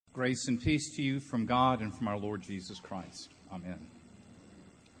Grace and peace to you from God and from our Lord Jesus Christ. Amen.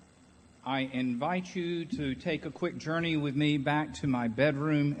 I invite you to take a quick journey with me back to my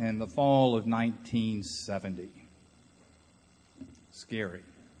bedroom in the fall of 1970. Scary,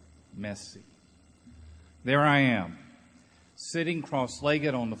 messy. There I am, sitting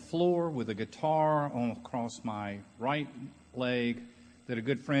cross-legged on the floor with a guitar across my right leg that a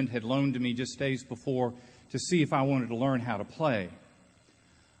good friend had loaned to me just days before to see if I wanted to learn how to play.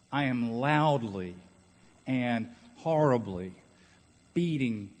 I am loudly and horribly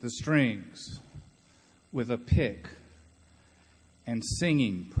beating the strings with a pick and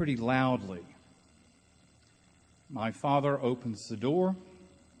singing pretty loudly. My father opens the door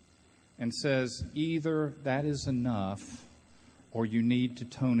and says, either that is enough or you need to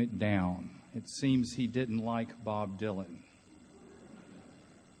tone it down. It seems he didn't like Bob Dylan.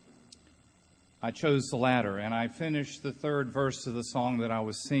 I chose the latter, and I finished the third verse of the song that I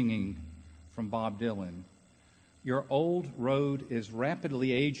was singing from Bob Dylan. Your old road is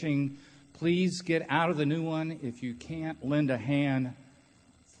rapidly aging. Please get out of the new one. If you can't, lend a hand,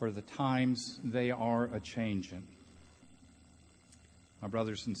 for the times they are a-changin'. My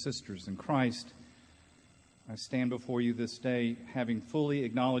brothers and sisters in Christ, I stand before you this day having fully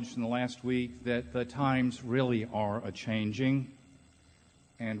acknowledged in the last week that the times really are a-changing.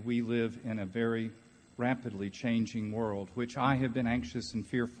 And we live in a very rapidly changing world, which I have been anxious and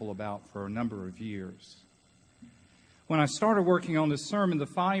fearful about for a number of years. When I started working on this sermon, the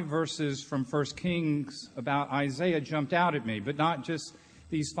 5 verses from 1 Kings about Isaiah jumped out at me, but not just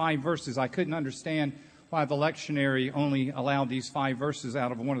these 5 verses. I couldn't understand why the lectionary only allowed these 5 verses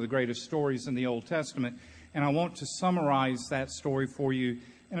out of one of the greatest stories in the Old Testament. And I want to summarize that story for you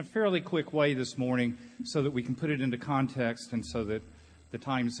in a fairly quick way this morning so that we can put it into context and so that the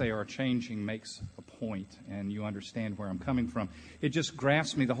times they are changing makes a point and you understand where I'm coming from. It just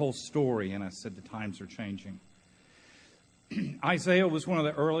grasped me, the whole story, and I said the times are changing. Isaiah was one of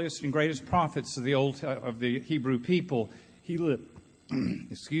the earliest and greatest prophets of the Hebrew people. He lived in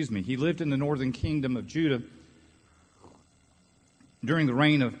the northern kingdom of Judah during the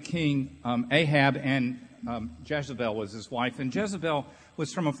reign of King Ahab, and Jezebel was his wife. And Jezebel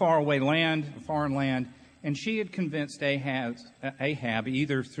was from a faraway land, a foreign land, and she had convinced Ahab,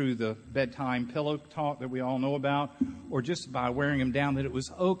 either through the bedtime pillow talk that we all know about, or just by wearing him down, that it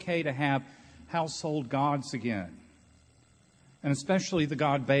was okay to have household gods again, and especially the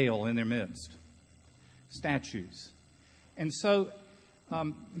god Baal in their midst, statues. And so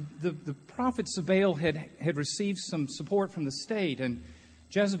the prophets of Baal had received some support from the state, and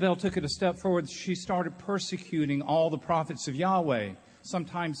Jezebel took it a step forward. She started persecuting all the prophets of Yahweh,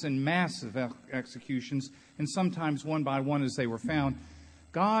 sometimes in massive executions, and sometimes one by one as they were found.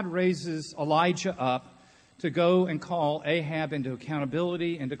 God raises Elijah up to go and call Ahab into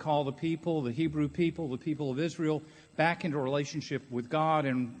accountability and to call the people, the Hebrew people, the people of Israel, back into relationship with God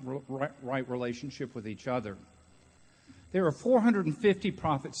and right relationship with each other. There are 450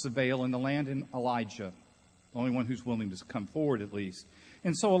 prophets of Baal in the land, and Elijah, the only one who's willing to come forward at least.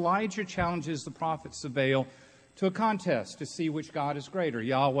 And so Elijah challenges the prophets of Baal to a contest to see which God is greater,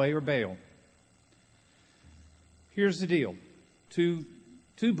 Yahweh or Baal. Here's the deal. Two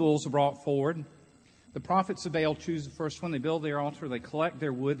bulls are brought forward. The prophets of Baal choose the first one. They build their altar. They collect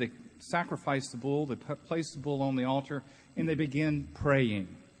their wood. They sacrifice the bull. They place the bull on the altar, and they begin praying.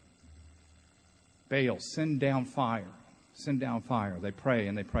 Baal, send down fire. Send down fire. They pray,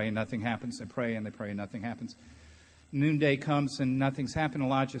 and nothing happens. They pray, and nothing happens. Noonday comes and nothing's happened.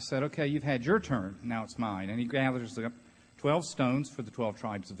 Elijah said, okay, you've had your turn. Now it's mine. And he gathers the 12 stones for the 12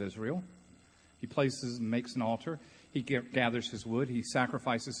 tribes of Israel. He places and makes an altar. He gathers his wood. He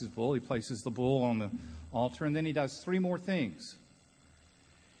sacrifices his bull. He places the bull on the altar. And then he does 3 more things.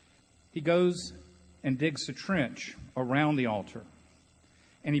 He goes and digs a trench around the altar.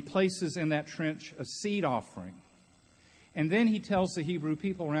 And he places in that trench a seed offering. And then he tells the Hebrew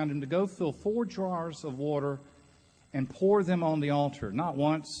people around him to go fill 4 jars of water and pour them on the altar. Not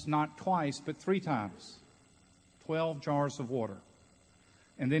once, not twice, but 3 times. 12 jars of water.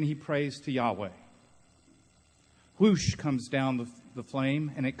 And then he prays to Yahweh. Whoosh comes down the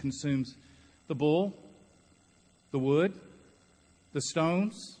flame, and it consumes the bull, the wood, the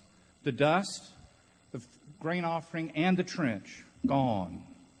stones, the dust, the grain offering, and the trench. Gone.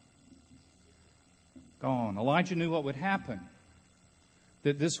 Gone. Elijah knew what would happen.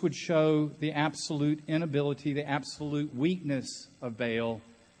 That this would show the absolute inability, the absolute weakness of Baal,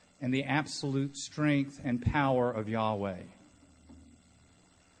 and the absolute strength and power of Yahweh.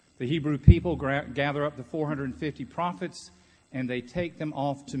 The Hebrew people gather up the 450 prophets, and they take them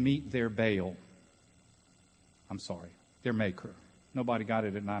off to meet their Baal. Their maker. Nobody got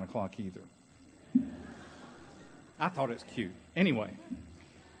it at 9 o'clock either. I thought it was cute. Anyway,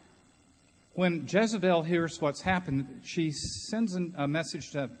 when Jezebel hears what's happened, she sends a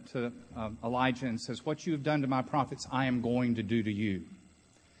message to Elijah and says, "What you have done to my prophets, I am going to do to you."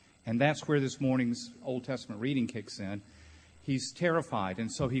 And that's where this morning's Old Testament reading kicks in. He's terrified,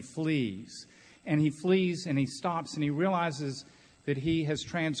 and so he flees. And he flees, and he stops, and he realizes that he has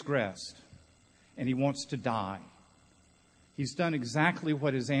transgressed, and he wants to die. He's done exactly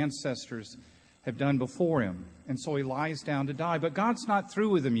what his ancestors have done before him, and so he lies down to die. But God's not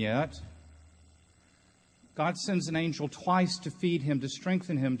through with him yet. God sends an angel twice to feed him, to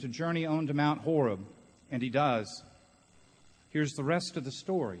strengthen him, to journey on to Mount Horeb, and he does. Here's the rest of the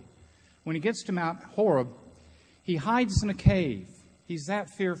story. When he gets to Mount Horeb, he hides in a cave. He's that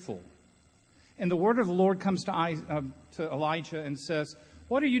fearful. And the word of the Lord comes to Elijah and says,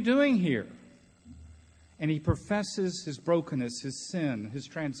 "What are you doing here?" And he professes his brokenness, his sin, his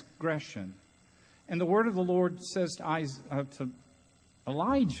transgression. And the word of the Lord says to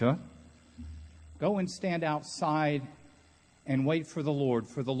Elijah, "Go and stand outside and wait for the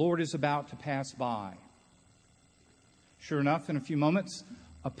Lord is about to pass by." Sure enough, in a few moments,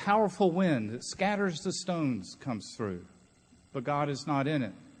 a powerful wind that scatters the stones comes through, but God is not in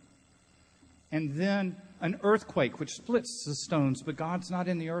it. And then an earthquake which splits the stones, but God's not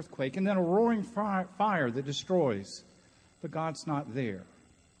in the earthquake. And then a roaring fire that destroys, but God's not there.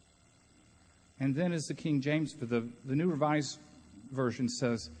 And then, as the King James, the New Revised Version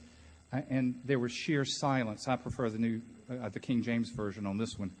says, and there was sheer silence. I prefer the King James Version on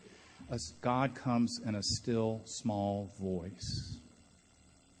this one. As God comes in a still, small voice.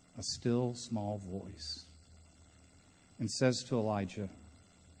 A still, small voice. And says to Elijah,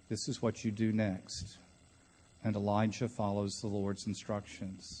 "This is what you do next." And Elijah follows the Lord's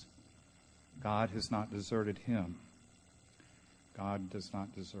instructions. God has not deserted him. God does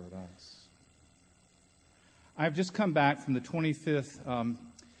not desert us. I've just come back from the 25th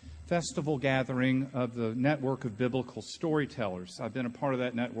festival gathering of the Network of Biblical Storytellers. I've been a part of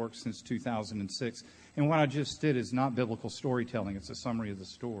that network since 2006. And what I just did is not biblical storytelling. It's a summary of the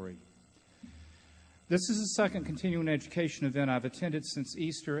story. This is the second continuing education event I've attended since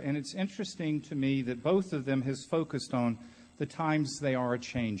Easter, and it's interesting to me that both of them has focused on the times they are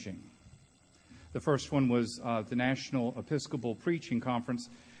a-changin. The first one was the National Episcopal Preaching Conference,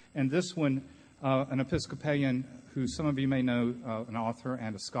 and this one, an Episcopalian who some of you may know, an author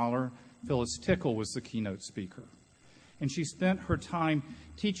and a scholar, Phyllis Tickle, was the keynote speaker. And she spent her time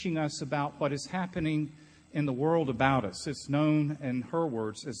teaching us about what is happening in the world about us. It's known, in her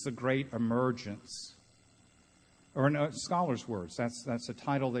words, as the Great Emergence. Or in scholars' words, that's a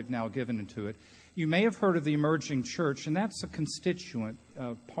title they've now given to it. You may have heard of the emerging church, and that's a constituent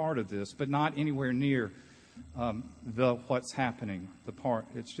part of this, but not anywhere near what's happening.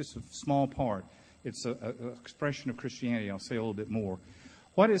 It's just a small part. It's an expression of Christianity. I'll say a little bit more.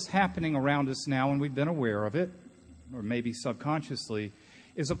 What is happening around us now, and we've been aware of it, or maybe subconsciously,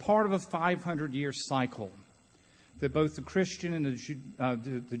 is a part of a 500-year cycle that both the Christian and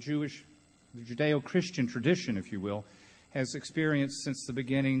the Judeo-Christian tradition, if you will, has experienced since the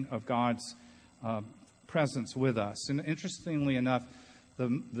beginning of God's presence with us. And interestingly enough,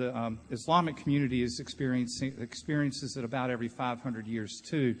 the Islamic community experiences it about every 500 years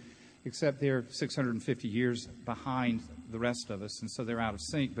too, except they're 650 years behind the rest of us, and so they're out of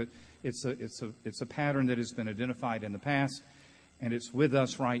sync. But it's a pattern that has been identified in the past, and it's with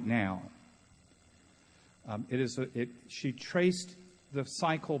us right now. She traced the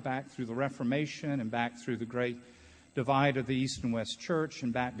cycle back through the Reformation and back through the great divide of the East and West Church,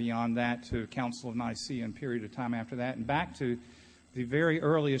 and back beyond that to Council of Nicaea and a period of time after that, and back to the very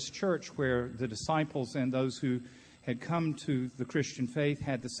earliest church where the disciples and those who had come to the Christian faith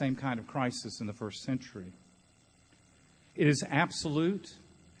had the same kind of crisis in the first century. It is absolute.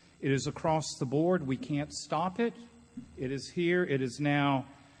 It is across the board. We can't stop it. It is here. It is now.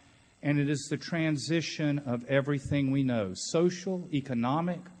 And it is the transition of everything we know. Social,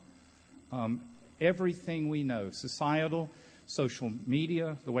 economic, everything we know. Societal, social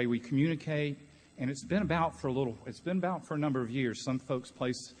media, the way we communicate. And it's been about for a number of years. Some folks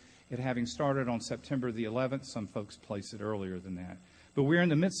place it having started on September the 11th. Some folks place it earlier than that. But we're in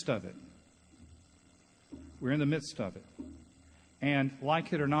the midst of it. We're in the midst of it. And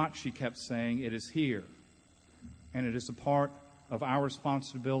like it or not, she kept saying, it is here. And it is a part of our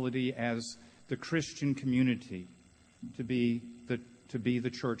responsibility as the Christian community to be the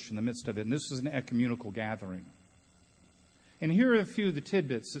church in the midst of it. And this is an ecumenical gathering. And here are a few of the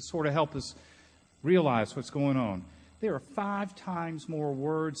tidbits that sort of help us realize what's going on. There are 5 times more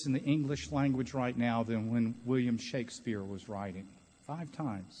words in the English language right now than when William Shakespeare was writing. 5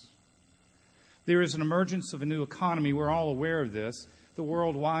 times. There is an emergence of a new economy. We're all aware of this. The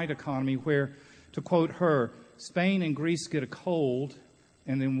worldwide economy where, to quote her, Spain and Greece get a cold,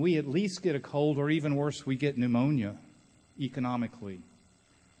 and then we at least get a cold, or even worse, we get pneumonia economically.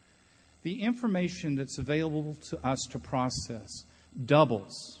 The information that's available to us to process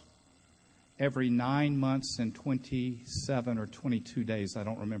doubles every 9 months and 27 or 22 days. I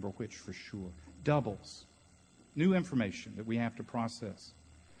don't remember which for sure. Doubles. New information that we have to process.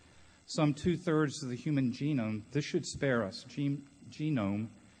 Some 2/3 of the human genome, this should spare us, genome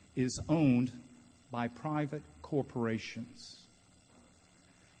is owned by private corporations.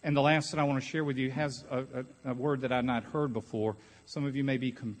 And the last that I want to share with you has a word that I've not heard before. Some of you may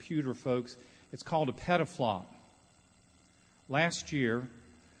be computer folks. It's called a petaflop. Last year,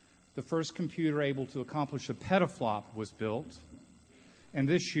 the first computer able to accomplish a petaflop was built. And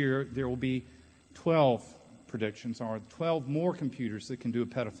this year, there will be 12 predictions, or 12 more computers that can do a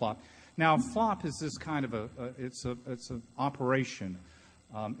petaflop. Now, a flop is this kind of it's an operation.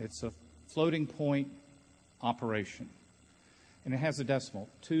 It's a floating point operation. And it has a decimal.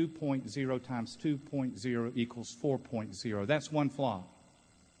 2.0 times 2.0 equals 4.0. That's one flop.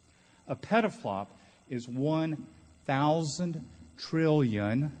 A petaflop is 1,000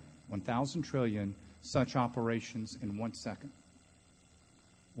 trillion such operations in 1 second.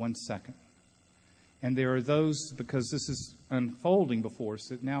 1 second. And there are those, because this is unfolding before us,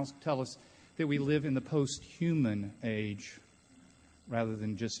 that now tell us that we live in the post-human age rather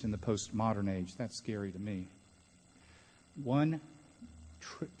than just in the postmodern age. That's scary to me.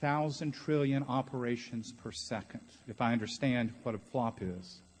 1,000 trillion operations per second, if I understand what a flop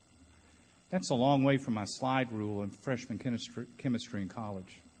is. That's a long way from my slide rule in freshman chemistry in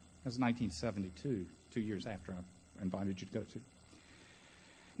college. That was 1972, 2 years after I invited you to go to.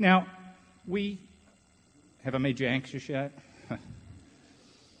 Now, have I made you anxious yet?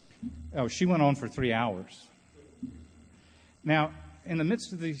 Oh, she went on for 3 hours. Now, in the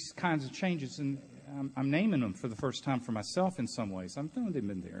midst of these kinds of changes, and I'm naming them for the first time for myself in some ways. I'm throwing them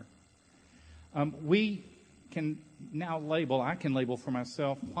in there. We can now I can label for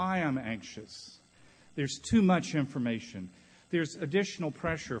myself why I'm anxious. There's too much information. There's additional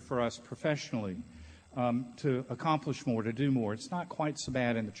pressure for us professionally to accomplish more, to do more. It's not quite so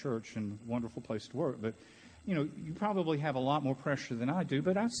bad in the church and a wonderful place to work, but you probably have a lot more pressure than I do,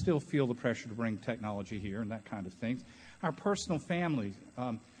 but I still feel the pressure to bring technology here and that kind of thing. Our personal families,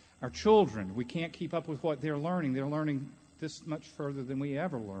 our children, we can't keep up with what they're learning. They're learning this much further than we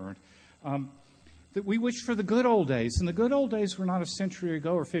ever learned. That we wish for the good old days. And the good old days were not a century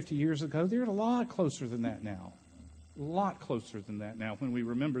ago or 50 years ago. They're a lot closer than that now. A lot closer than that now when we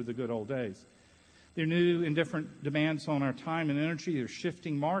remember the good old days. They're new and different demands on our time and energy. They're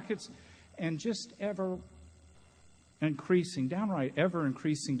shifting markets and just downright ever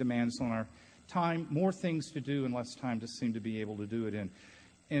increasing demands on our time, more things to do and less time to seem to be able to do it in.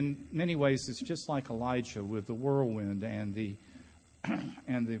 In many ways, it's just like Elijah with the whirlwind and the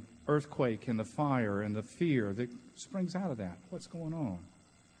earthquake and the fire and the fear that springs out of that. What's going on?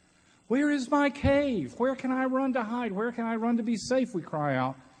 Where is my cave? Where can I run to hide? Where can I run to be safe? We cry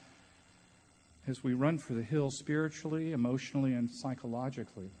out as we run for the hills spiritually, emotionally, and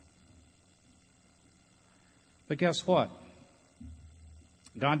psychologically. But guess what?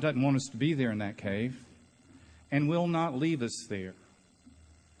 God doesn't want us to be there in that cave and will not leave us there.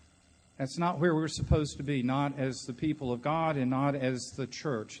 That's not where we're supposed to be, not as the people of God and not as the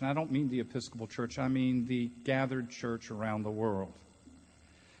church. And I don't mean the Episcopal Church, I mean the gathered church around the world.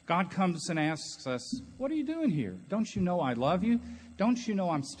 God comes and asks us, what are you doing here? Don't you know I love you? Don't you know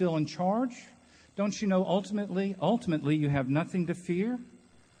I'm still in charge? Don't you know ultimately you have nothing to fear?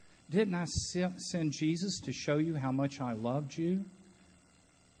 Didn't I send Jesus to show you how much I loved you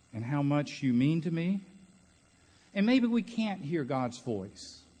and how much you mean to me? And maybe we can't hear God's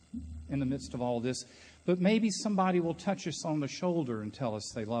voice in the midst of all this, but maybe somebody will touch us on the shoulder and tell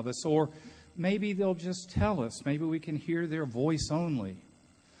us they love us, or maybe they'll just tell us. Maybe we can hear their voice only.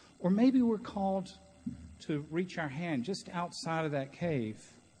 Or maybe we're called to reach our hand just outside of that cave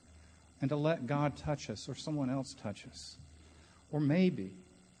and to let God touch us or someone else touch us. Or maybe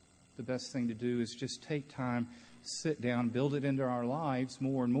the best thing to do is just take time, sit down, build it into our lives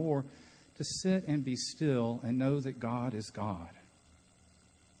more and more, to sit and be still and know that God is God.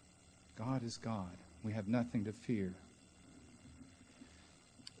 God is God. We have nothing to fear.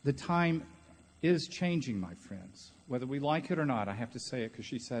 The time is changing, my friends. Whether we like it or not, I have to say it because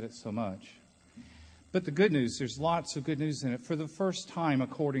she said it so much. But the good news, there's lots of good news in it. For the first time,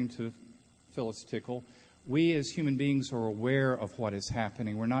 according to Phyllis Tickle, we as human beings are aware of what is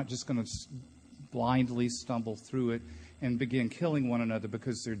happening. We're not just going to blindly stumble through it and begin killing one another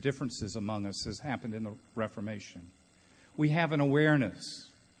because there are differences among us, as happened in the Reformation. We have an awareness.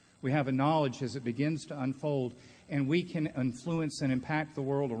 We have a knowledge as it begins to unfold, and we can influence and impact the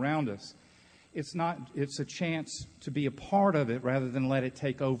world around us. It's a chance to be a part of it rather than let it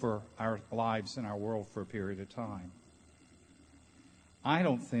take over our lives and our world for a period of time. I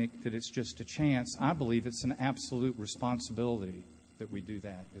don't think that it's just a chance. I believe it's an absolute responsibility that we do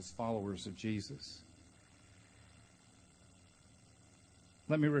that as followers of Jesus.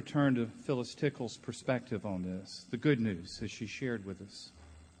 Let me return to Phyllis Tickle's perspective on this, the good news as she shared with us.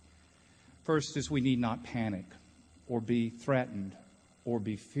 First is we need not panic or be threatened or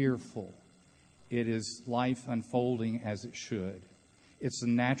be fearful. It is life unfolding as it should. It's a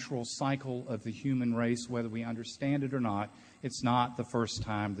natural cycle of the human race, whether we understand it or not. It's not the first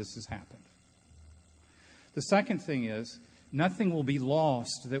time this has happened. The second thing is, nothing will be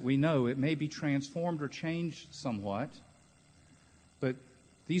lost that we know. It may be transformed or changed somewhat, but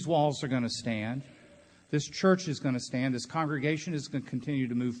these walls are going to stand. This church is going to stand. This congregation is going to continue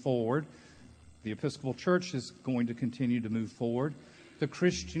to move forward. The Episcopal Church is going to continue to move forward. The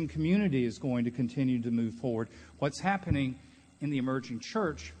Christian community is going to continue to move forward. What's happening in the emerging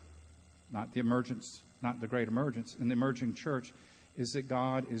church, not the great emergence, in the emerging church, is that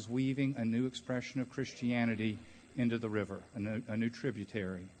God is weaving a new expression of Christianity into the river, a new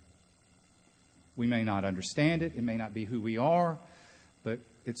tributary. We may not understand it. It may not be who we are, but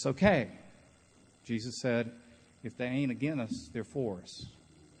it's okay. Jesus said, if they ain't against us, they're for us.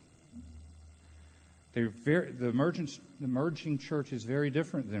 The emerging church is very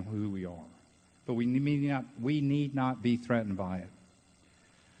different than who we are, but we need not be threatened by it.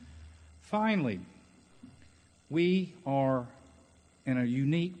 Finally, we are in a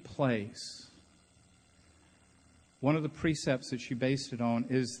unique place. One of the precepts that she based it on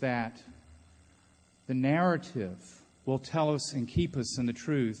is that the narrative will tell us and keep us in the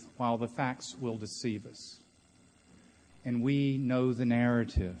truth, while the facts will deceive us. And we know the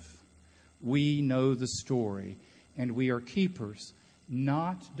narrative. We know the story, and we are keepers,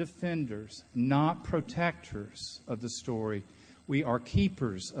 not defenders, not protectors of the story. We are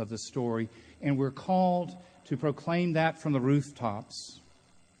keepers of the story, and we're called to proclaim that from the rooftops.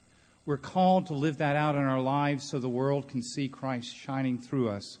 We're called to live that out in our lives so the world can see Christ shining through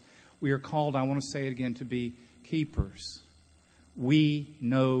us. We are called, I want to say it again, to be keepers. We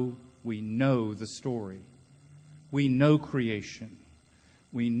know the story. We know creation.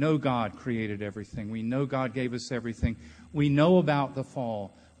 We know God created everything. We know God gave us everything. We know about the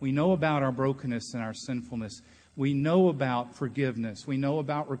fall. We know about our brokenness and our sinfulness. We know about forgiveness. We know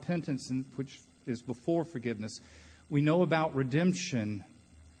about repentance, which is before forgiveness. We know about redemption,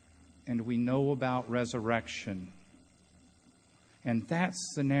 and we know about resurrection. And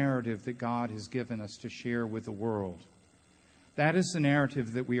that's the narrative that God has given us to share with the world. That is the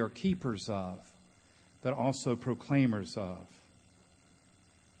narrative that we are keepers of, but also proclaimers of.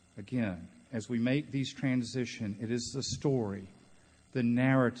 Again, as we make these transition, it is the story, the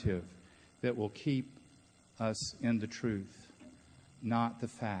narrative that will keep us in the truth, not the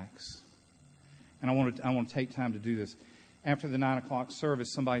facts. And I want to take time to do this. After the 9 o'clock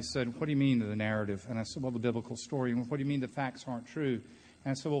service, somebody said, what do you mean the narrative? And I said, well, the biblical story. And what do you mean the facts aren't true?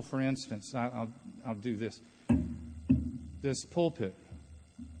 And I said, well, for instance, I'll do this. This pulpit,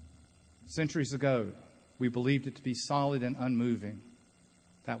 centuries ago, we believed it to be solid and unmoving.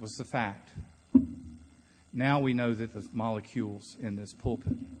 That was the fact. Now we know that the molecules in this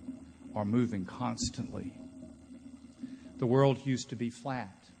pulpit are moving constantly. The world used to be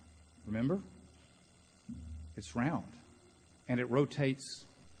flat. Remember? It's round. And it rotates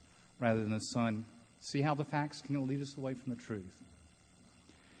rather than the sun. See how the facts can lead us away from the truth.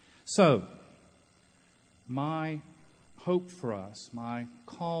 So, my hope for us, my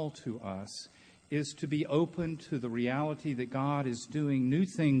call to us, is to be open to the reality that God is doing new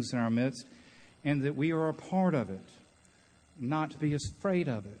things in our midst and that we are a part of it. Not to be afraid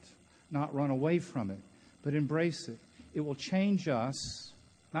of it, not run away from it, but embrace it. It will change us,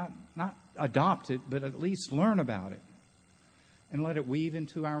 not adopt it, but at least learn about it and let it weave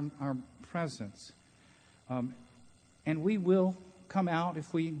into our presence. And we will come out,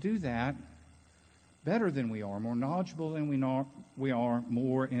 if we do that, better than we are, more knowledgeable than we are,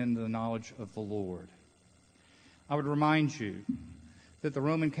 more in the knowledge of the Lord. I would remind you that the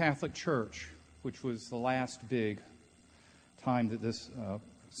Roman Catholic Church, which was the last big time that this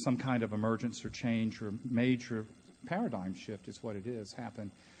some kind of emergence or change or major paradigm shift is what it is,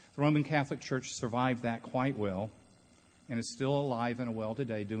 happened. The Roman Catholic Church survived that quite well and is still alive and well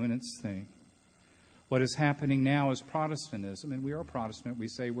today doing its thing. What is happening now is Protestantism, and we are Protestant. We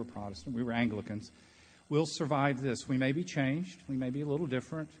say we're Protestant. We were Anglicans. we'll survive this. We may be changed, we may be a little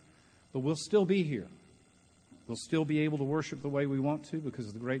different, but we'll still be here. We'll still be able to worship the way we want to because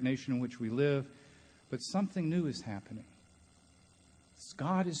of the great nation in which we live, but something new is happening.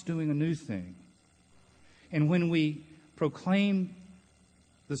 God is doing a new thing. And when we proclaim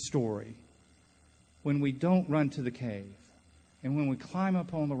the story, when we don't run to the cave, and when we climb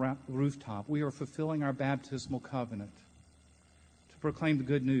up on the rooftop, we are fulfilling our baptismal covenant to proclaim the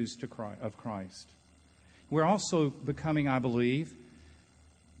good news of Christ. We're also becoming, I believe,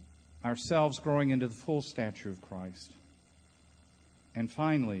 ourselves growing into the full stature of Christ. And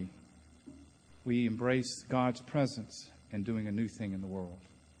finally, we embrace God's presence and doing a new thing in the world.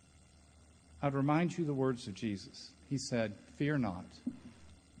 I'd remind you the words of Jesus. He said, "Fear not,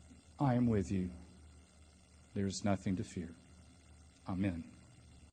 I am with you. There is nothing to fear." Amen.